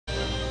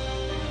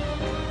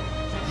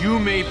You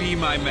may be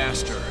my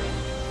master,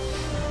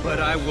 but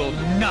I will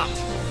not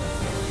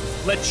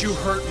let you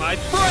hurt my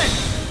friend!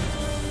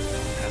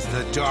 Has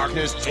the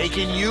darkness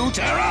taken you,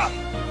 Terra?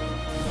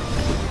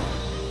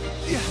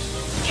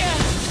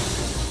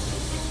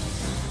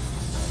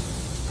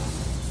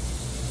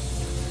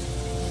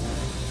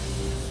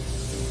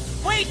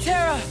 Wait,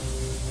 Terra!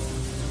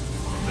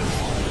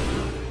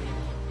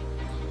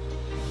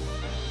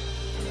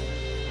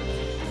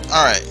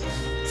 Alright,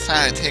 it's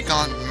time to take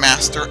on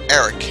Master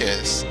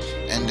Ericus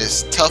in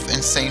this tough,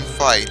 insane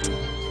fight.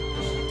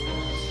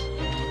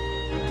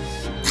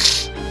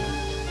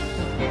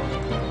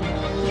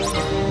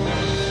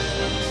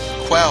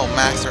 Quell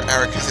Master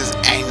Ericus's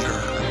anger.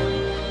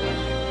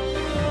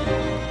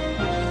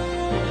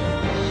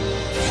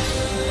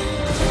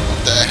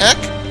 What the heck?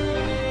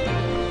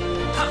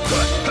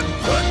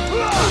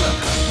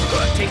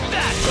 Take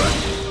that!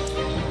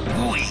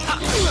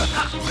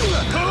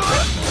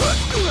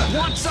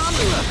 Want some?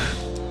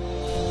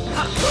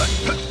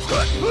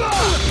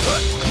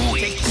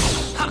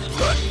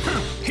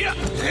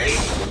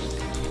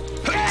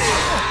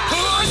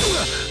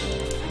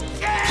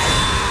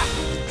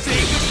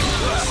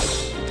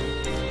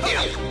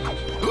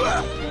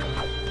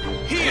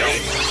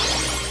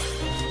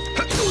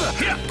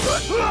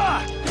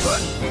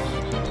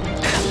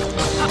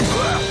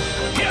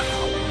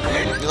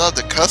 You love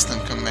the custom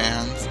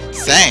commands.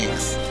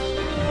 Thanks.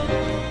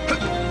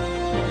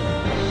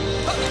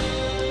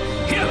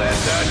 Let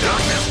the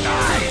darkness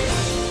die!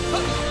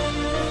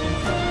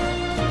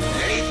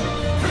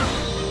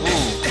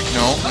 Ooh,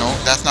 no,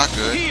 that's not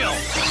good.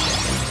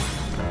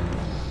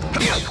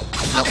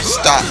 No,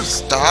 stop.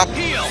 Stop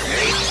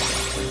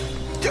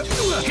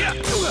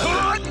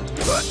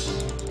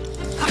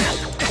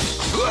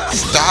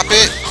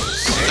it.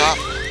 Stop.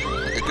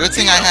 A good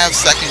thing I have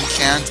second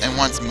chance and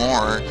once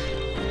more,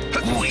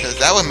 because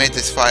that would make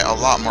this fight a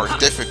lot more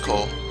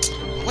difficult.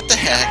 What the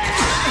heck?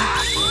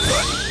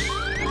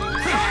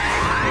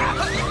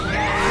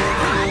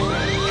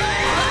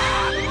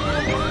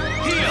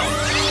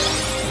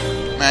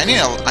 Man,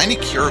 I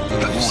need cure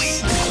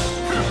boost.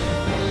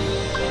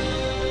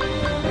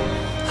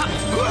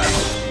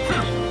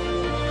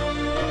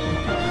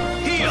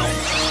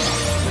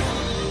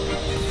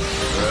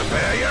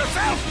 Prepare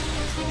yourself!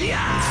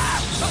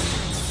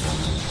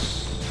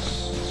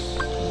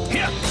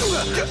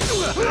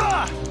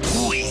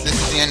 This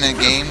is the end of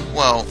the game?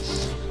 Well,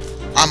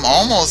 I'm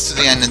almost to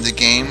the end of the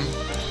game,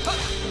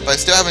 but I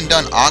still haven't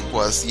done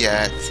Aquas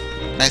yet.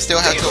 And I still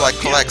have to like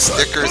collect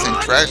stickers and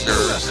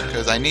treasures,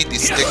 because I need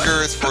these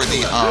stickers for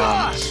the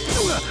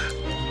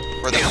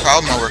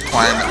promo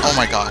requirement. Oh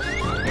my god.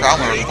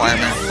 Promo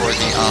requirement for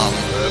the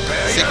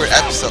secret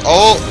episode.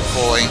 Oh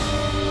boy.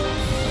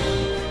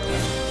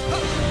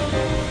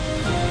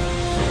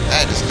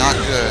 That is not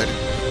good.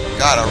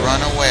 Gotta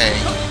run away.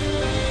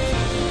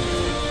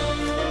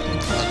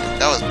 Okay,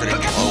 that was pretty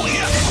close.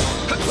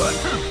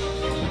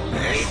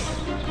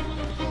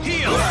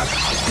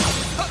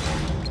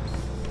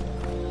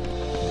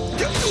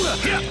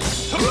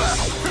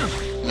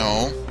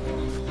 No.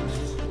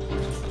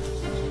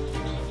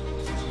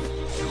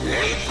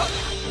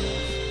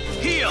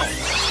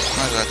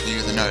 Might have to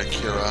use another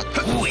Cura.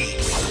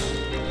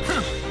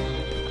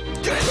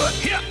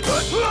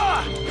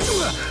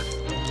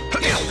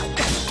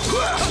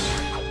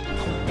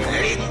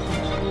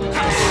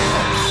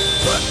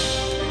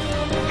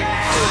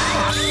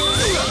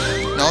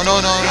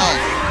 No.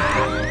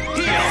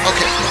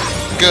 Okay.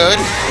 Good.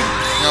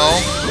 No.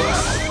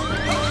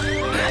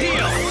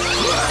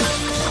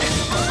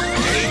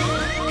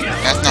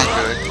 That's not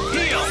good.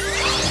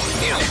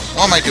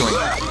 What am I doing?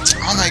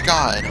 Oh my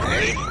god.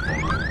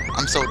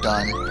 I'm so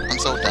done.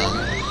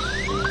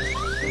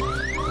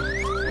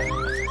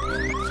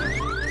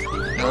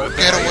 No,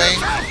 get away.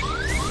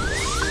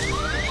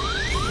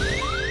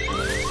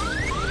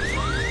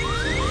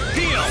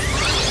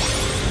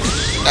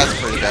 That's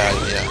pretty bad,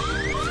 yeah.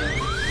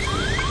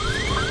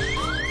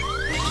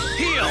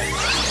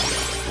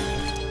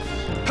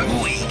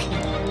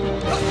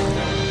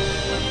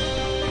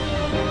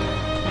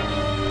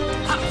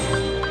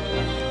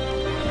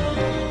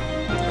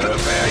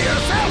 Prepare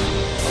yourself!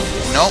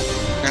 Nope,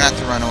 you're gonna have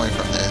to run away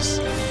from this.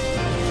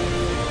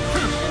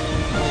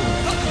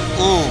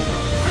 Ooh.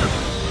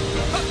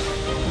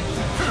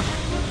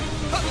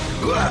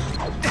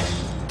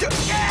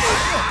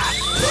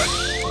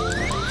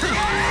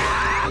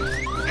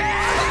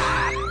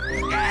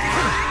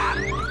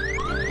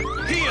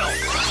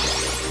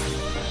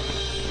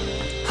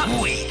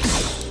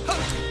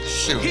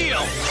 Shoot.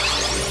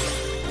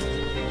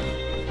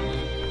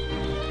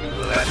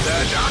 Let the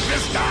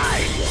darkness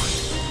die!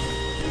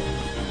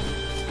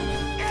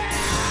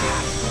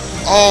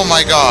 Oh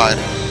my god.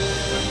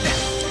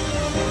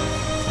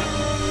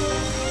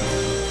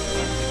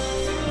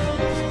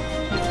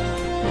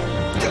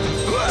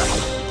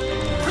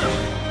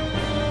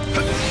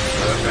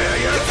 Prepare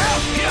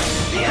yourself!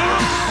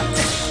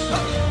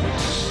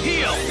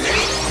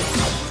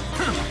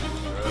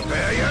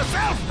 Prepare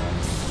yourself!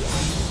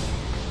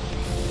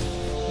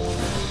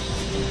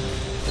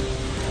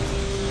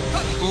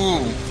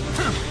 Ooh.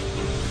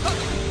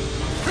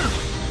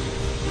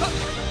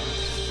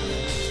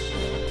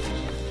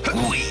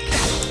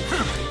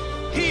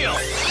 Heal!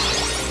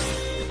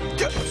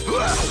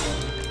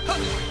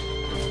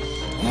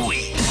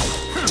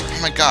 Oh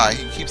my god,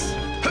 he keeps...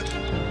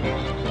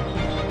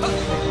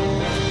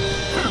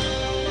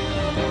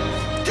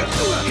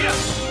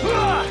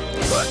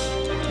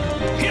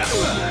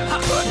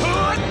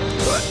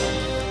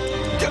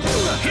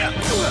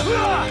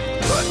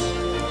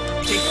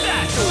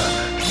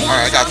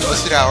 Alright, I got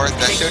Twisted Hours,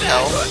 that should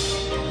help.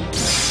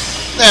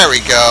 There we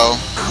go.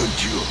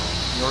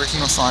 The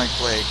original Sonic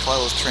Blade.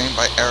 Cloud was trained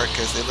by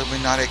Ericus.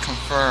 Illuminati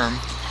confirmed.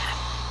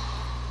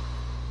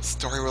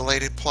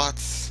 Story-related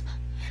plots?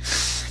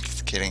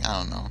 Just kidding, I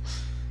don't know.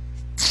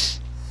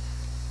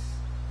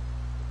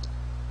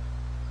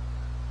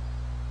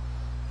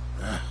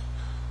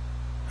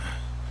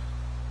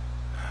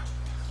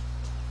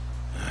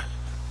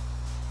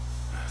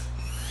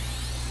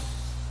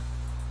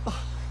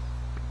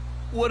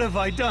 What have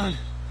I done?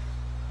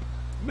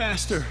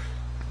 Master,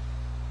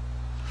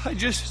 I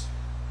just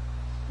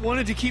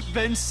wanted to keep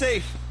Ven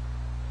safe.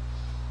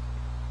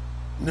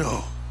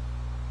 No,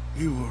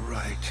 you were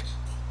right.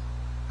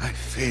 I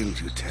failed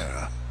you,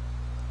 Terra.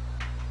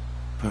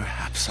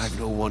 Perhaps I've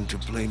no one to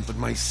blame but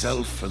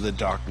myself for the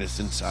darkness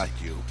inside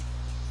you.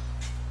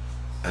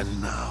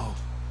 And now,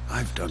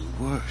 I've done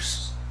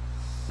worse.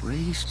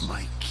 Raised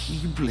my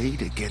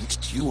Keyblade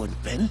against you and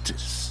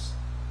Ventus.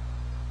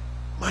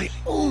 My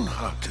own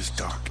heart is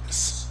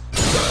darkness.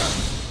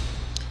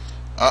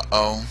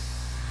 Uh-oh.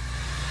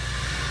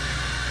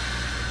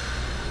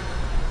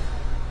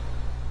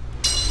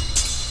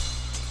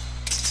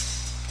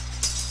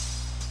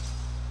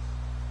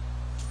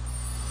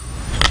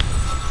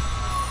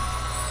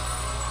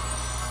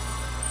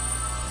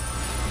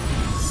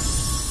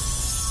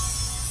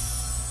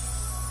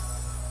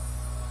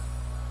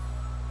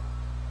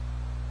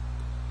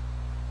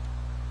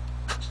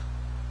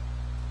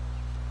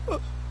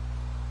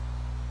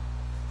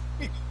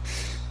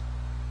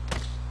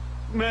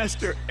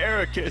 Master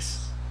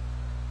Ericus.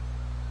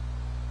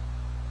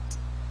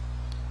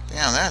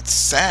 Damn, that's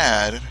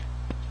sad.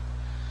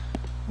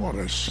 What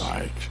a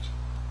sight.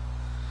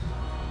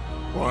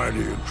 Why do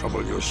you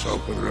trouble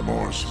yourself with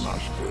remorse,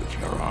 Master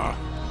Terra?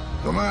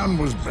 The man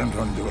was bent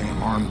on doing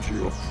harm to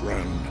your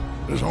friend,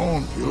 his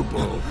own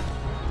pupil.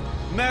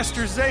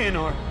 Master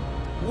Xehanort,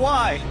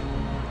 why?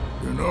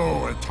 You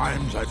know, at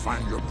times I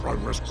find your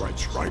progress quite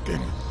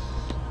striking.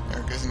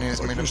 Ericus News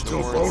But made you up the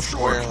still word fall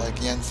square short.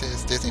 like Yen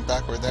says Disney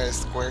backward. That is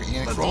Square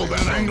Enix. Let all that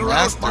Electronic anger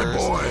out, my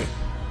Masters. boy.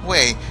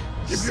 Wait.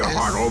 Give your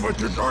heart over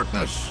to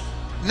darkness.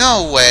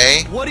 No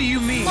way. What do you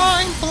mean?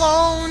 Mind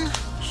blown.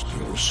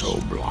 Still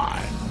so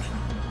blind.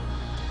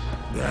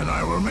 Then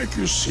I will make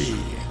you see.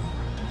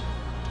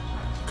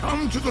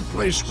 Come to the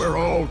place where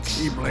all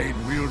Keyblade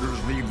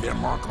wielders leave their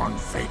mark on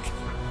fate.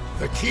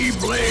 The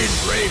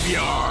Keyblade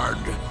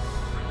Graveyard.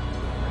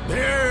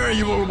 There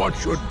you will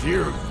watch your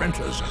dear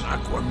Ventus and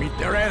Aqua meet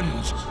their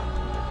ends.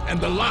 And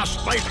the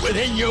last light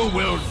within you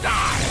will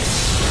die.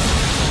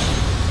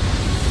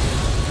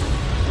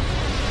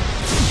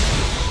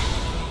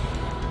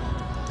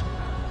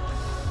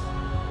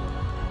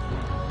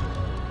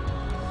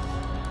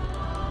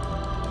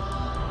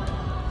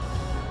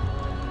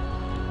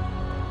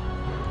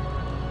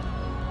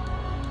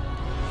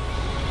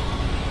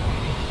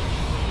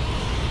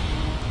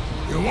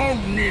 You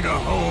won't need a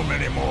home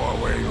anymore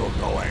where you're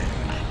going.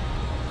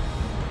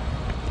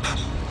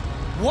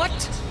 What?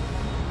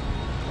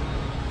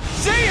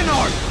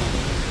 Xehanort!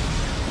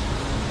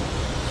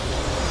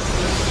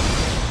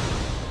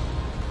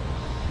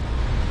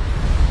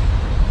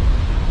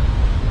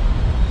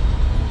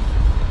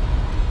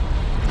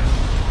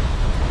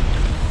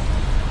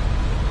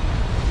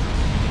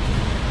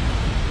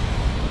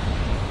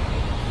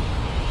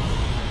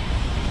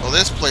 Well,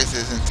 this place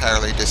is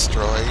entirely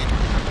destroyed.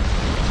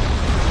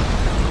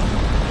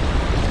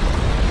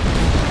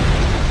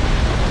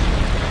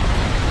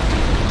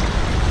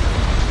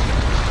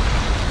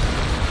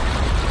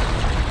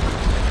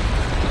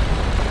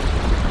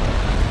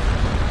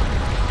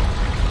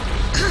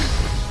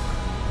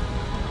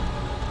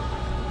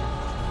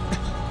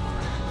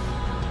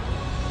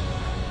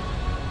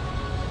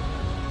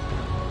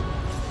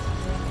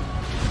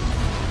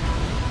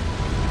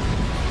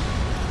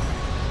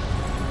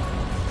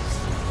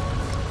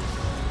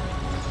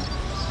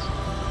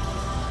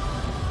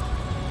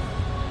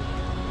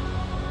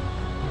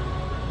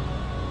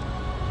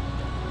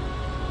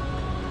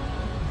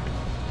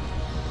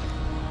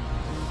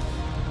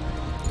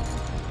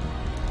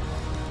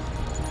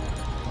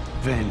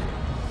 Ven,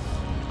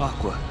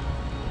 Aqua,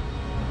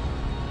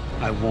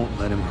 I won't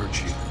let him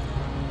hurt you.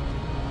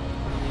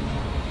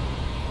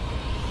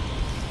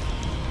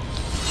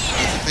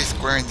 Basically,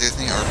 Square and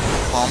Disney are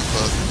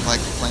pompous and like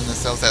to claim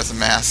themselves as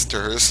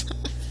masters.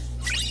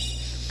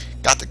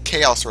 Got the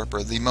Chaos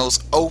Ripper, the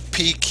most OP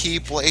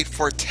Keyblade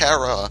for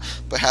Terra,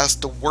 but has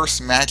the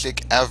worst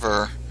magic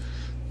ever.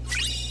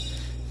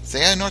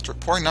 Xehanort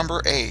report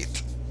number 8.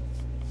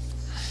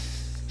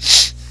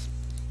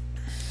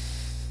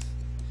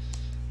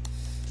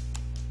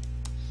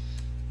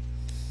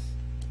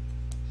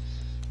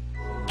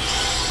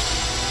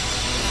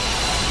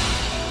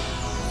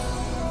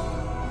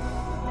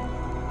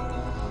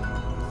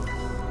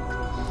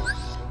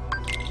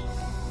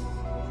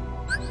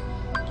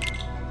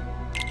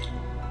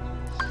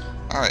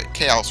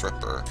 Chaos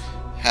Ripper.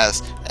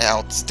 Has an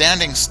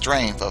outstanding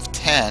strength of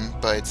 10,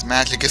 but its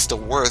magic is the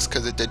worst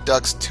because it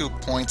deducts 2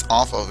 points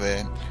off of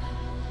it.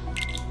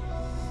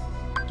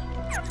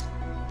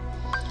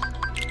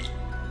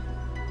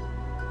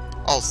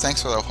 Oh,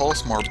 thanks for the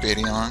host,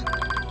 Morbidion.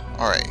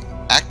 Alright.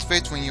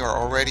 Activates when you are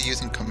already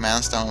using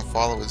command style and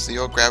follow with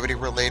zero gravity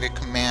related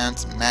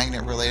commands,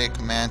 magnet related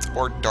commands,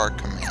 or dark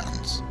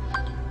commands.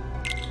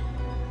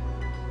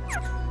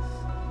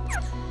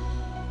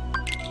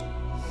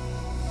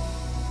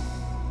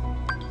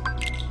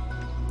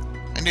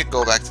 I need to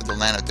go back to the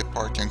land of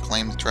departure and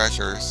claim the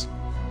treasures.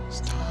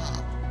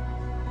 Stop.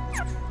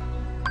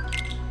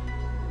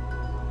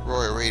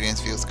 Royal Radiance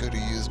feels good to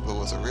use, but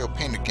was a real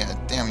pain to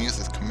get. Damn, use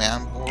this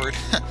command board.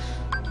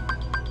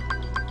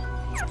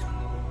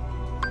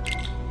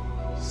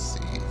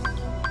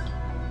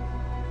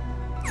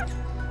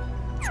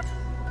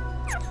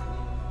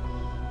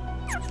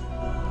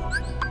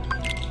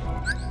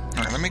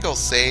 Let me go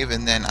save,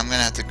 and then I'm gonna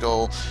have to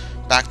go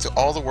back to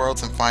all the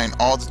worlds and find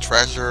all the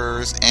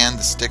treasures and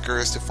the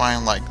stickers to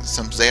find like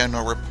some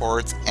Xehanort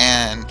reports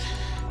and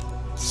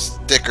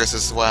stickers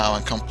as well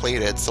and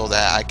complete it so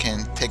that I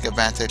can take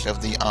advantage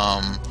of the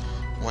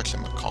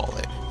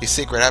whatchamacallit, the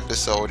secret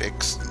episode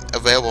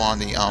available on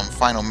the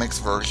final mix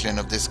version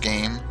of this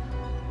game.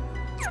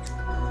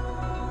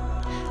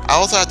 I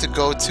also have to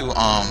go to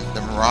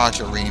the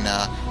Mirage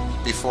Arena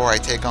before I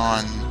take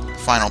on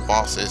final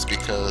bosses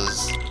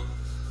because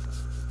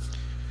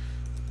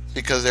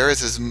there is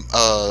this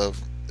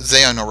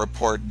Xehanort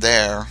report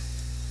there,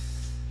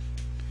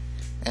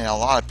 and a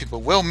lot of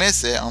people will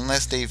miss it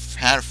unless they've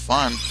had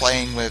fun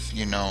playing with,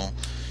 you know,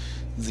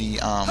 the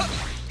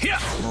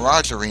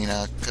Mirage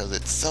Arena, because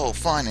it's so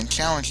fun and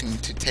challenging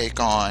to take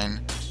on.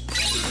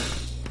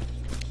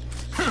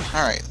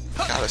 Alright,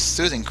 got a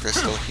soothing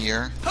crystal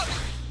here.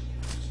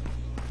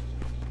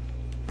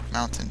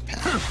 Mountain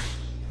path.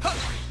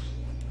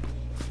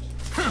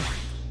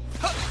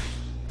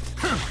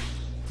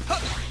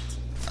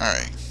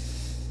 Alright.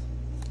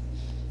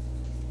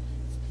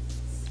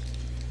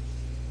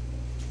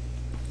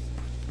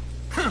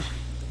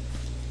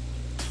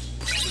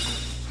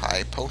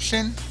 High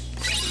potion.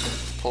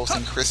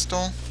 Pulsing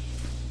crystal.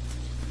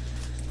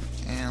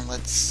 And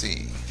let's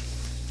see.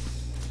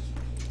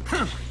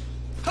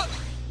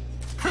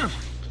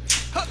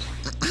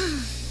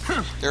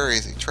 There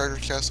is a treasure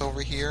chest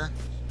over here.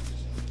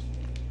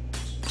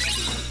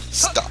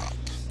 Stop.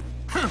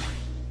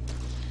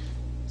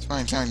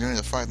 Spending time doing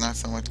the fight, not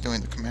so much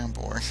doing the command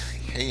board.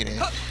 I hate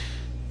it.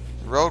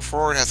 The road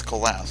forward has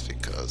collapsed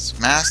because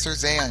Master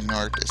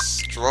Xehanort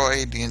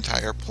destroyed the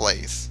entire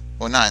place.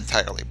 Well, not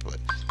entirely, but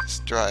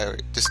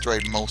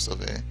destroyed most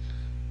of it.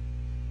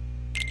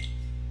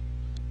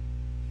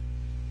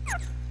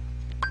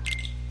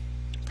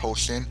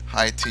 Potion,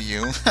 hi to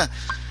you.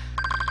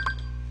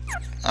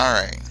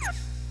 Alright.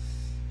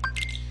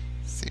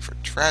 See for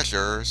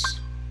treasures.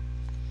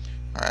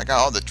 Alright, I got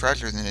all the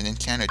treasures in an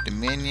Enchanted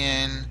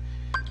Dominion.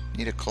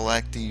 Need to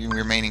collect the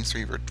remaining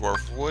 3 for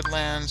Dwarf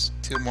Woodlands.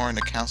 2 more in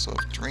the Council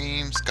of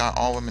Dreams. Got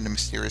all of them in the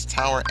Mysterious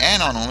Tower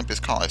and on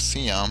Olympus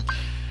Coliseum.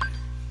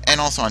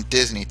 And also on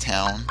Disney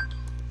Town.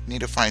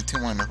 Need to find 2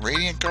 more in the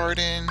Radiant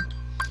Garden.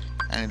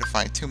 I need to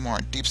find 2 more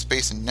in Deep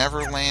Space and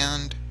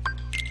Neverland.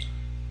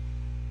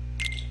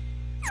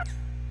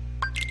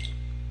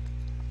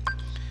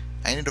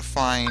 I need to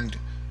find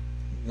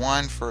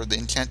 1 for the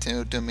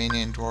Enchanted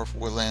Dominion, Dwarf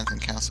Woodlands,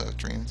 and Council of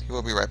Dreams.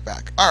 We'll be right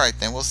back. Alright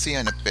then, we'll see you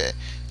in a bit.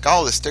 Got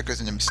all the stickers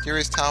in the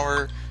Mysterious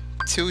Tower.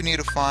 2 need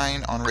to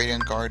find on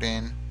Radiant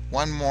Garden.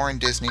 1 more in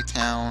Disney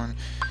Town.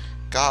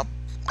 Got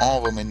all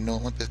of them in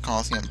Olympus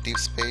Coliseum, Deep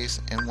Space,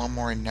 and 1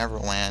 more in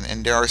Neverland.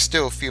 And there are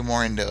still a few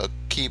more in the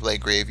Keyblade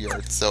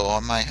Graveyard, so I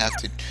might have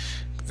to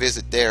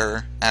visit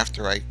there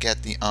after I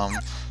get the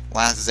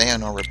last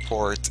Xehanort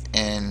report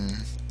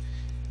in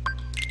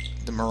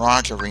the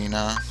Mirage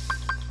Arena.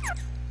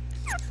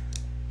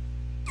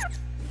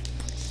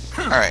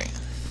 Alright.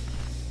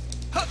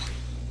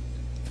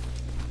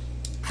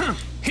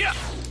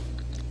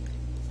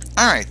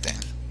 Alright then.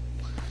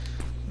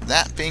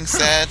 That being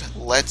said,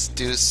 let's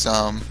do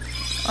some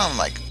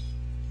like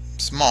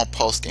small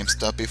post-game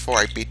stuff before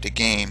I beat the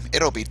game.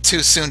 It'll be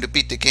too soon to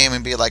beat the game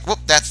and be like, whoop,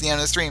 that's the end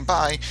of the stream,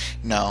 bye.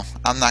 No,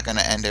 I'm not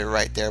gonna end it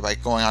right there by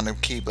going on the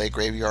Keyblade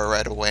Graveyard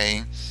right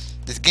away.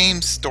 This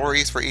game's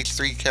stories for each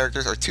 3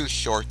 characters are too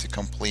short to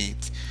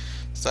complete.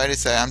 So I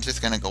decided I'm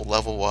just gonna go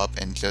level up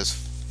and just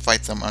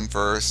fight some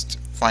unversed,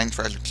 find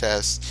treasure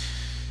chests,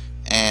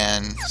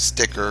 and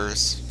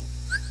stickers.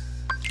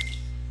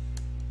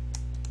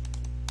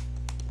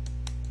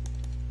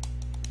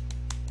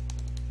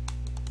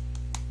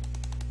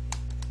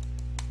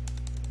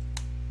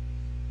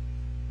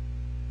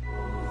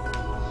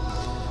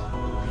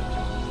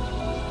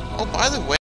 Oh, by the way,